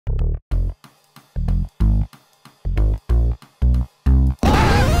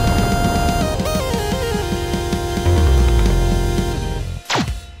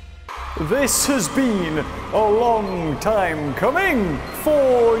This has been a long time coming.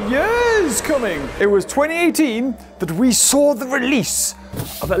 4 years coming. It was 2018 that we saw the release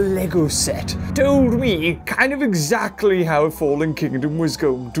of a Lego set. Told me kind of exactly how Fallen Kingdom was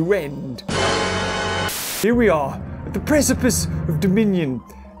going to end. Here we are at the precipice of Dominion.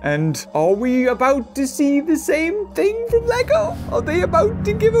 And are we about to see the same thing from Lego? Are they about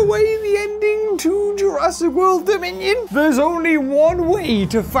to give away the ending to Jurassic World Dominion? There's only one way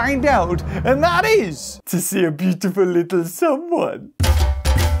to find out, and that is to see a beautiful little someone.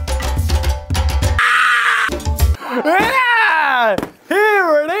 Ah!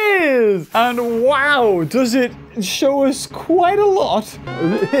 Here it is! And wow, does it show us quite a lot.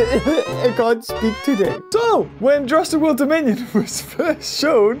 I can't speak today. So, when Jurassic World Dominion was first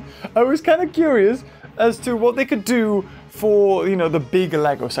shown, I was kind of curious as to what they could do for, you know, the big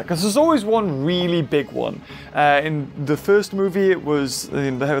Lego set. Because there's always one really big one. In the first movie, it was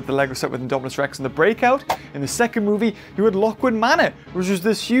the Lego set with Indominus Rex and the Breakout. In the second movie, you had Lockwood Manor, which was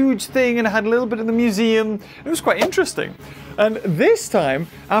this huge thing and it had a little bit in the museum. It was quite interesting. And this time,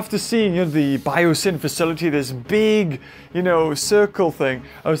 after seeing, you know, the Biosyn Facility, this big, you know, circle thing,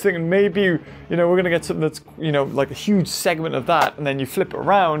 I was thinking maybe, you know, we're going to get something that's, you know, like a huge segment of that, and then you flip it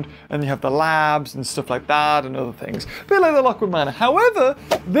around, and you have the labs and stuff like that, and other things. A bit like the Lockwood Manor. However,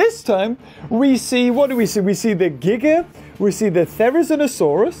 this time, we see, what do we see? We see the Giga, we see the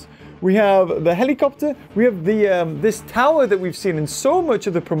Therizinosaurus, we have the helicopter, we have the this tower that we've seen in so much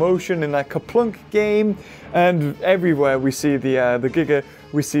of the promotion in that Kaplunk game, and everywhere we see the Giga,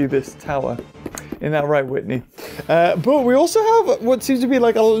 we see this tower. Isn't that right, Whitney? But we also have what seems to be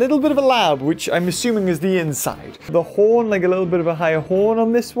like a little bit of a lab, which I'm assuming is the inside. The horn, like a little bit of a higher horn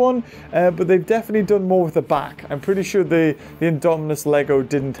on this one, but they've definitely done more with the back. I'm pretty sure the Indominus Lego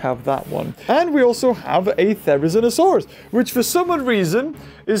didn't have that one. And we also have a Therizinosaurus, which for some odd reason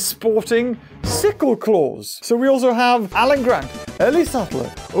is sporting sickle claws. So we also have Alan Grant, Ellie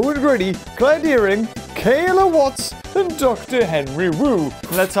Sattler, Owen Grady, Claire Deering, Kayla Watts, and Dr. Henry Wu.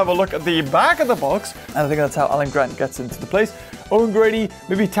 Let's have a look at the back of the box, and I think that's how Alan Grant gets into the place. Owen Grady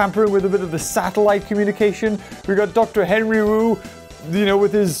maybe tampering with a bit of the satellite communication. We got Dr. Henry Wu, you know,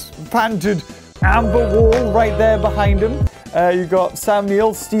 with his patented amber wall right there behind him. You got Sam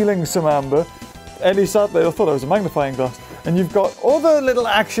Neill stealing some amber. Ellie Sattler, I thought that was a magnifying glass. And you've got other little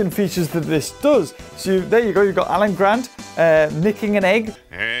action features that this does. So there you go, you've got Alan Grant nicking an egg.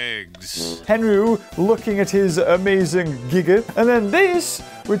 Eggs. Henry Wu looking at his amazing Giga. And then this,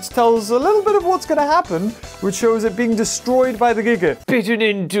 which tells a little bit of what's going to happen, which shows it being destroyed by the Giga. Fitted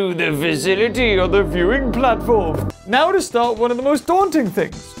into the facility on the viewing platform. Now to start one of the most daunting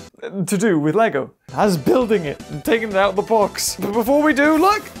things to do with Lego. As building it and taking it out of the box. But before we do,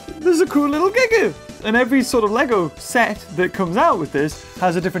 look, there's a cool little Giga. And every sort of Lego set that comes out with this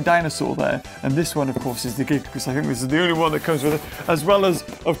has a different dinosaur there. And this one, of course, is the Giga, because I think this is the only one that comes with it, as well as,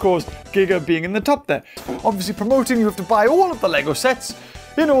 of course, Giga being in the top there. Obviously, promoting, you have to buy all of the Lego sets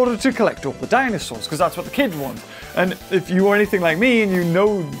in order to collect all the dinosaurs, because that's what the kids want. And if you are anything like me and you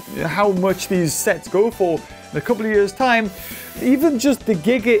know how much these sets go for in a couple of years' time, even just the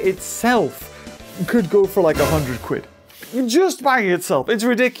Giga itself could go for like 100 quid. Just buying itself. It's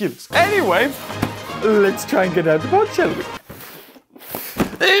ridiculous. Anyway, let's try and get out of the box, shall we?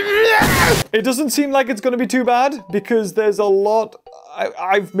 It doesn't seem like it's going to be too bad, because there's a lot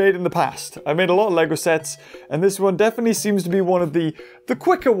I've made in the past. I made a lot of Lego sets, and this one definitely seems to be one of the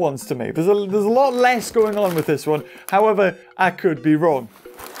quicker ones to make. There's a lot less going on with this one. However, I could be wrong.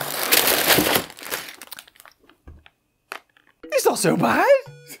 It's not so bad.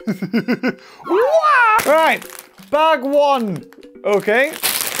 Right, bag 1. Okay.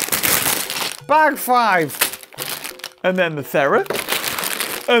 Bag 5, and then the Thera,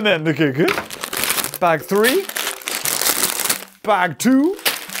 and then the Giga. Bag 3, bag 2,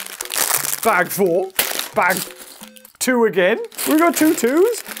 bag 4, bag 2 again. We got 2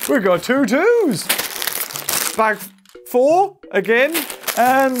 2s. We got 2 2s. Bag 4 again,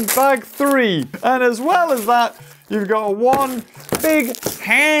 and bag 3. And as well as that, you've got one big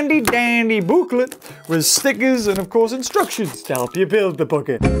handy dandy booklet with stickers and of course instructions to help you build the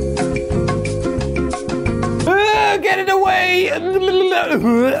bucket. Get it away!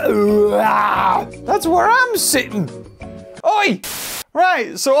 That's where I'm sitting. Oi!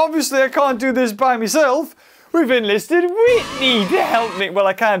 Right, so obviously I can't do this by myself. We've enlisted Whitney to help me. Well,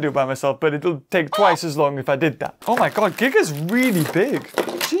 I can do it by myself, but it'll take twice as long if I did that. Oh my god, Giga's really big.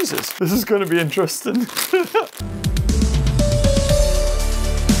 Jesus, this is going to be interesting.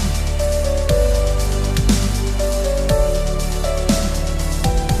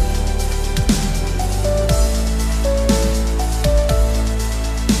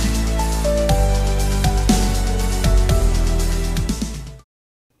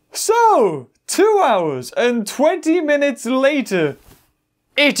 So, 2 hours and 20 minutes later,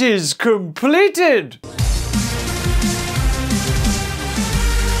 it is completed.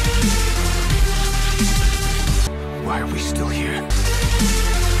 Why are we still here?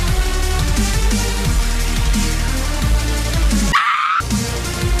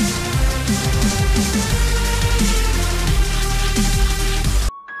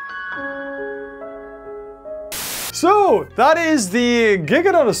 So, that is the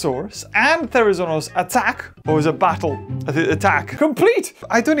Giganotosaurus and Therizinosaurus attack, or was it battle? I think attack. Complete!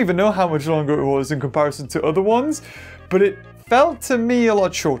 I don't even know how much longer it was in comparison to other ones, but it felt to me a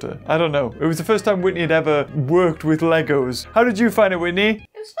lot shorter. I don't know. It was the first time Whitney had ever worked with Legos. How did you find it, Whitney? It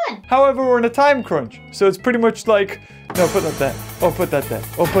was fun. However, we're in a time crunch, so it's pretty much like, no, put that there, or put that there,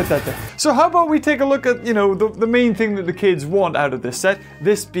 or put that there. So how about we take a look at, you know, the main thing that the kids want out of this set,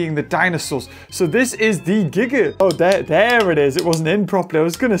 this being the dinosaurs. So this is the Giga. Oh, there it is. It wasn't in properly, I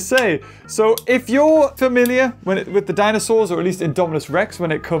was gonna say. So if you're familiar with the dinosaurs, or at least Indominus Rex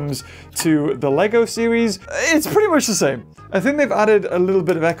when it comes to the Lego series, it's pretty much the same. I think they've added a little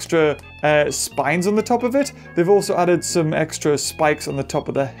bit of extra spines on the top of it. They've also added some extra spikes on the top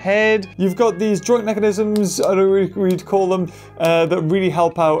of the head. You've got these joint mechanisms, I don't know what you'd call them, that really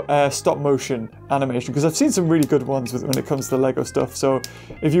help out stop motion animation, because I've seen some really good ones when it comes to Lego stuff. So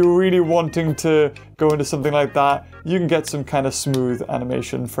if you're really wanting to go into something like that, you can get some kind of smooth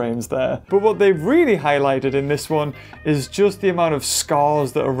animation frames there. But what they've really highlighted in this one is just the amount of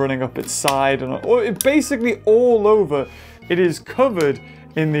scars that are running up its side, and basically all over. It is covered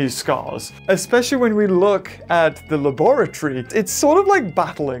in these scars, especially when we look at the laboratory. It's sort of like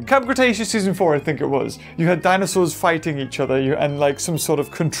battling. Camp Cretaceous Season 4, I think it was. You had dinosaurs fighting each other, and like some sort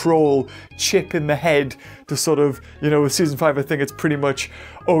of control chip in the head to sort of, you know, with Season 5, I think it's pretty much,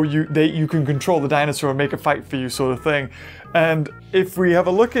 oh, you can control the dinosaur and make it fight for you sort of thing. And if we have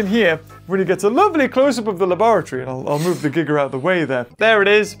a look in here, when it gets a lovely close-up of the laboratory, and I'll move the Giga out of the way there. There it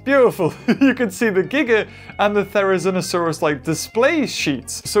is, beautiful. You can see the Giga and the Therizinosaurus like display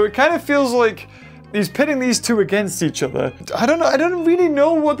sheets. So it kind of feels like he's pitting these two against each other. I don't know, I don't really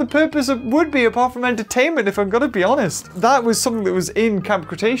know what the purpose would be apart from entertainment, if I'm gonna be honest. That was something that was in Camp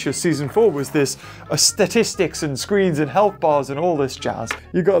Cretaceous Season 4, was this statistics and screens and health bars and all this jazz.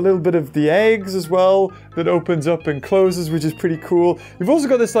 You got a little bit of the eggs as well that opens up and closes, which is pretty cool. You've also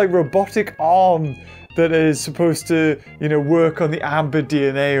got this like robotic arm that is supposed to, you know, work on the amber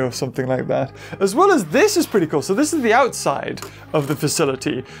DNA or something like that. As well as this is pretty cool. So this is the outside of the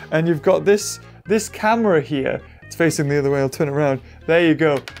facility, and you've got this camera here. It's facing the other way. I'll turn it around. There you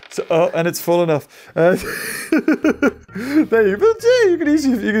go. So, oh, and it's full enough. There you go. You can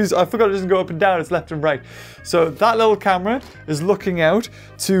easily, I forgot it doesn't go up and down. It's left and right. So that little camera is looking out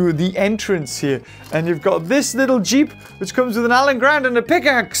to the entrance here. And you've got this little Jeep, which comes with an Allen Grant and a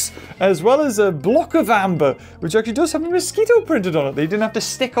pickaxe, as well as a block of amber, which actually does have a mosquito printed on it that you didn't have to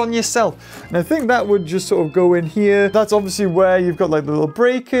stick on yourself. And I think that would just sort of go in here. That's obviously where you've got like the little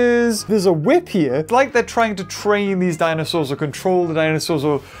breakers. There's a whip here. It's like they're trying to train these dinosaurs or control the dinosaurs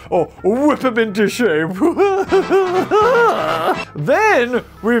or whip them into shape. Then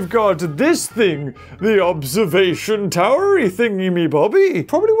we've got this thing, the observation towery thingy-me-bobby.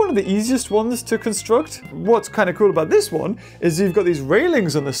 Probably one of the easiest ones to construct. What's kind of cool about this one is you've got these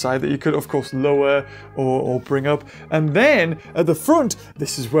railings on the side that you could, of course, lower or bring up. And then at the front,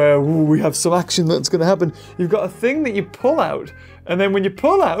 this is where we have some action that's going to happen. You've got a thing that you pull out. And then when you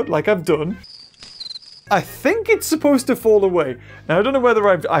pull out, like I've done, I think it's supposed to fall away. Now, I don't know whether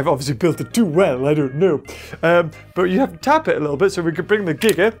I've obviously built it too well, I don't know. But you have to tap it a little bit so we can bring the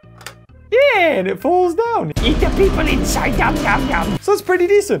Giga. Yeah, and it falls down. Eat the people inside, yum, yum, yum. So that's pretty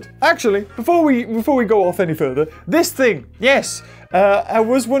decent. Actually, before we go off any further, this thing, yes. I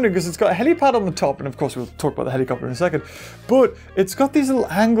was wondering, because it's got a helipad on the top, and of course we'll talk about the helicopter in a second, but it's got these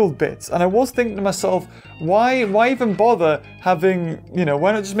little angled bits, and I was thinking to myself, why even bother having, you know,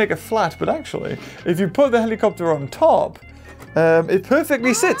 why not just make it flat? But actually, if you put the helicopter on top, it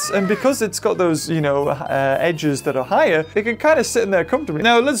perfectly sits, and because it's got those, you know, edges that are higher, it can kind of sit in there comfortably.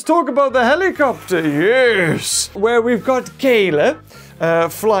 Now let's talk about the helicopter, yes! Where we've got Kayla,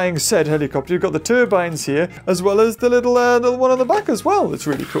 flying said helicopter. You've got the turbines here, as well as the little one on the back as well. It's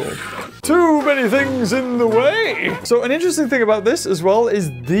really cool. Too many things in the way. So an interesting thing about this as well is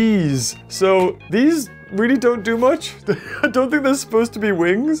these. So these really don't do much. I don't think they're supposed to be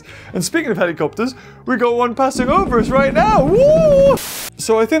wings. And speaking of helicopters, we got one passing over us right now. Woo!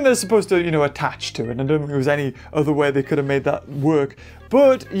 So I think they're supposed to, you know, attach to it. I don't think there was any other way they could have made that work.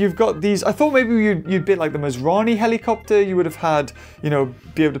 But you've got these, I thought maybe you'd bit like the Masrani helicopter. You would have had, you know,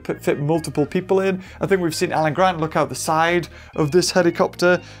 be able to fit multiple people in. I think we've seen Alan Grant look out the side of this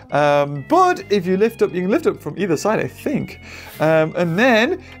helicopter. But if you lift up, you can lift up from either side, I think. And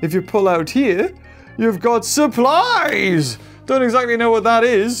then if you pull out here, you've got supplies. Don't exactly know what that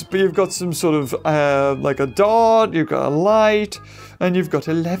is, but you've got some sort of, like a dart, you've got a light, and you've got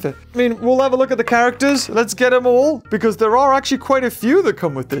a lever. I mean, we'll have a look at the characters. Let's get them all, because there are actually quite a few that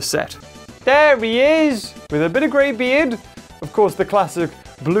come with this set. There he is, with a bit of grey beard. Of course, the classic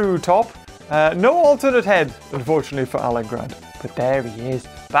blue top. No alternate head, unfortunately, for Alan Grant. But there he is,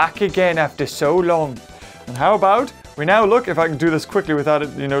 back again after so long. And how about we now look, if I can do this quickly without it,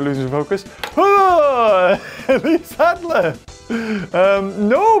 you know, losing focus. Oh, Ellie Sattler.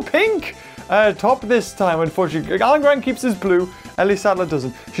 No pink top this time, unfortunately. Alan Grant keeps his blue. Ellie Sattler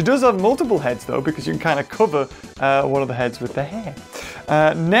doesn't. She does have multiple heads, though, because you can kind of cover one of the heads with the hair.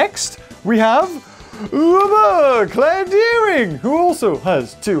 Next, we have Claire Deering, who also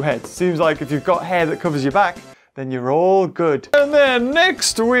has 2 heads. Seems like if you've got hair that covers your back, then you're all good. And then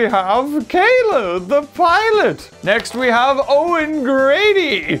next we have Kayla, the pilot. Next we have Owen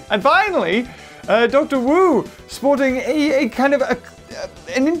Grady. And finally, Dr. Wu, sporting a kind of an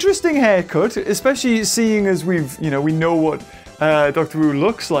interesting haircut, especially seeing as we know what Dr. Wu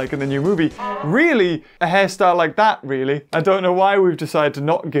looks like in the new movie. Really, a hairstyle like that, really. I don't know why we've decided to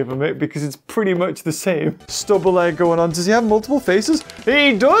not give him it, because it's pretty much the same. Stubble leg going on. Does he have multiple faces?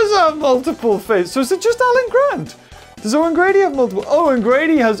 He does have multiple faces. So is it just Alan Grant? Does Owen Grady have multiple? Owen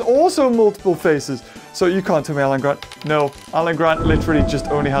Grady has also multiple faces. So you can't tell me Alan Grant. No, Alan Grant literally just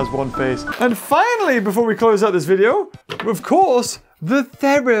only has one face. And finally, before we close out this video, of course, the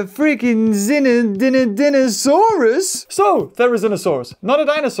Therizinosaurus. So, Therizinosaurus, not a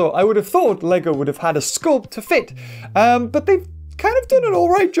dinosaur. I would have thought Lego would have had a sculpt to fit, but they've kind of done an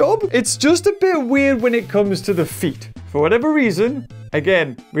alright job. It's just a bit weird when it comes to the feet. For whatever reason,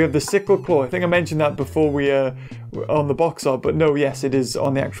 again, we have the sickle claw. I think I mentioned that before we on the box art, but no, yes, it is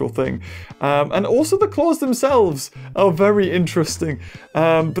on the actual thing. And also the claws themselves are very interesting,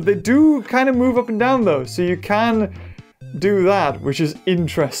 but they do kind of move up and down though, so you can do that, which is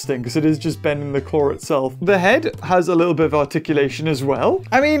interesting because it is just bending the claw itself. The head has a little bit of articulation as well.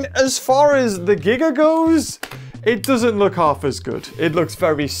 I mean, as far as the Giga goes, it doesn't look half as good. It looks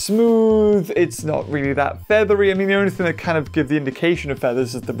very smooth. It's not really that feathery. I mean, the only thing that kind of gives the indication of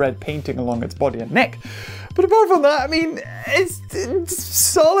feathers is the red painting along its body and neck. But apart from that, I mean, it's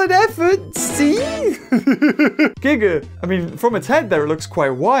solid effort, see? Giga, I mean, from its head there, it looks quite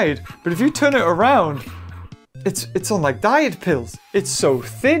wide. But if you turn it around, it's on like diet pills. It's so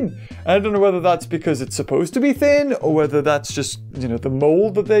thin. I don't know whether that's because it's supposed to be thin or whether that's just, you know, the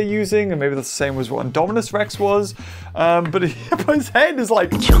mold that they're using, and maybe that's the same as what Indominus Rex was. But his head is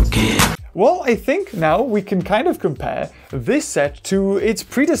like chunky. Well, I think now we can kind of compare this set to its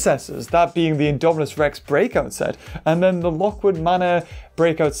predecessors, that being the Indominus Rex breakout set, and then the Lockwood Manor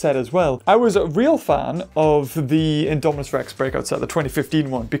breakout set as well. I was a real fan of the Indominus Rex breakout set, the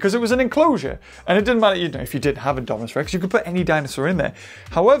 2015 one, because it was an enclosure, and it didn't matter, you know, if you didn't have Indominus Rex, you could put any dinosaur in there.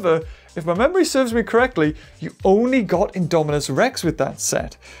 However, if my memory serves me correctly, you only got Indominus Rex with that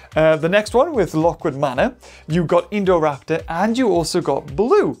set. The next one with Lockwood Manor, you got Indoraptor and you also got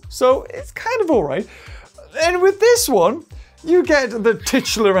Blue. So it's kind of alright. And with this one, you get the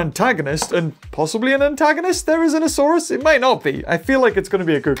titular antagonist and possibly an antagonist. Therizinosaurus. It might not be. I feel like it's going to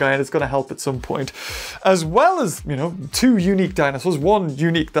be a good guy and it's going to help at some point. As well as, you know, 2 unique dinosaurs. One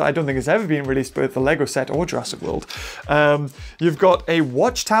unique that I don't think has ever been released by the Lego set or Jurassic World. You've got a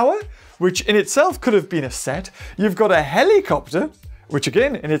watchtower, which in itself could have been a set. You've got a helicopter, which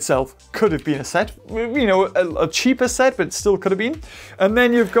again in itself could have been a set. You know, a cheaper set, but it still could have been. And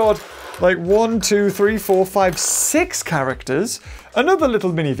then you've got like 1, 2, 3, 4, 5, 6 characters. Another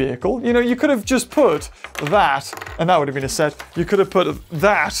little mini vehicle. You know, you could have just put that, and that would have been a set. You could have put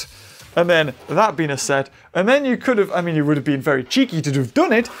that, and then that being a set. And then you could have, I mean, you would have been very cheeky to have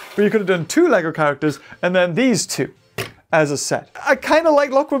done it, but you could have done 2 Lego characters, and then these 2. As a set. I kind of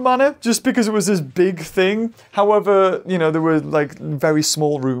like Lockwood Manor just because it was this big thing. However, you know, there were like very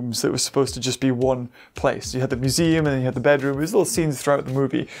small rooms that were supposed to just be one place. You had the museum and then you had the bedroom. There's little scenes throughout the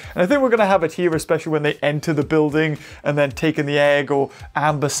movie. And I think we're going to have it here, especially when they enter the building and then taking the egg or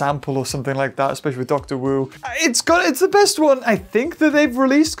amber sample or something like that, especially with Dr. Wu. It's the best one I think that they've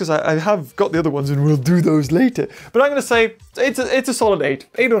released, because I have got the other ones and we'll do those later. But I'm going to say it's a solid 8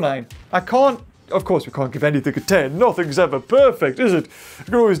 or 9. Of course, we can't give anything a 10. Nothing's ever perfect, is it? You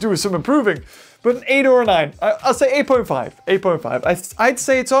can always do with some improving. but an 8 or a 9. I'll say 8.5. 8.5. I'd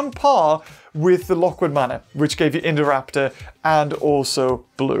say it's on par with the Lockwood Manor, which gave you Indoraptor and also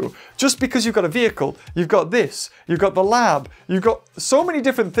Blue. Just because you've got a vehicle, you've got this, you've got the lab, you've got so many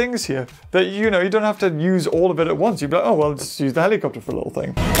different things here that, you know, you don't have to use all of it at once. You'd be like, oh, well, just use the helicopter for a little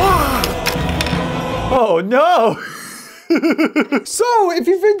thing. Oh, no! So, if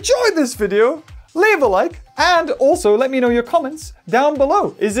you've enjoyed this video, leave a like, and also let me know your comments down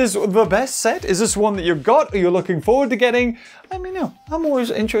below. Is this the best set? Is this one that you got or you're looking forward to getting? Let me know. I'm always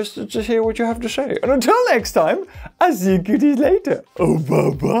interested to hear what you have to say. And until next time, I'll see you goodies later. Oh,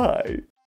 bye-bye.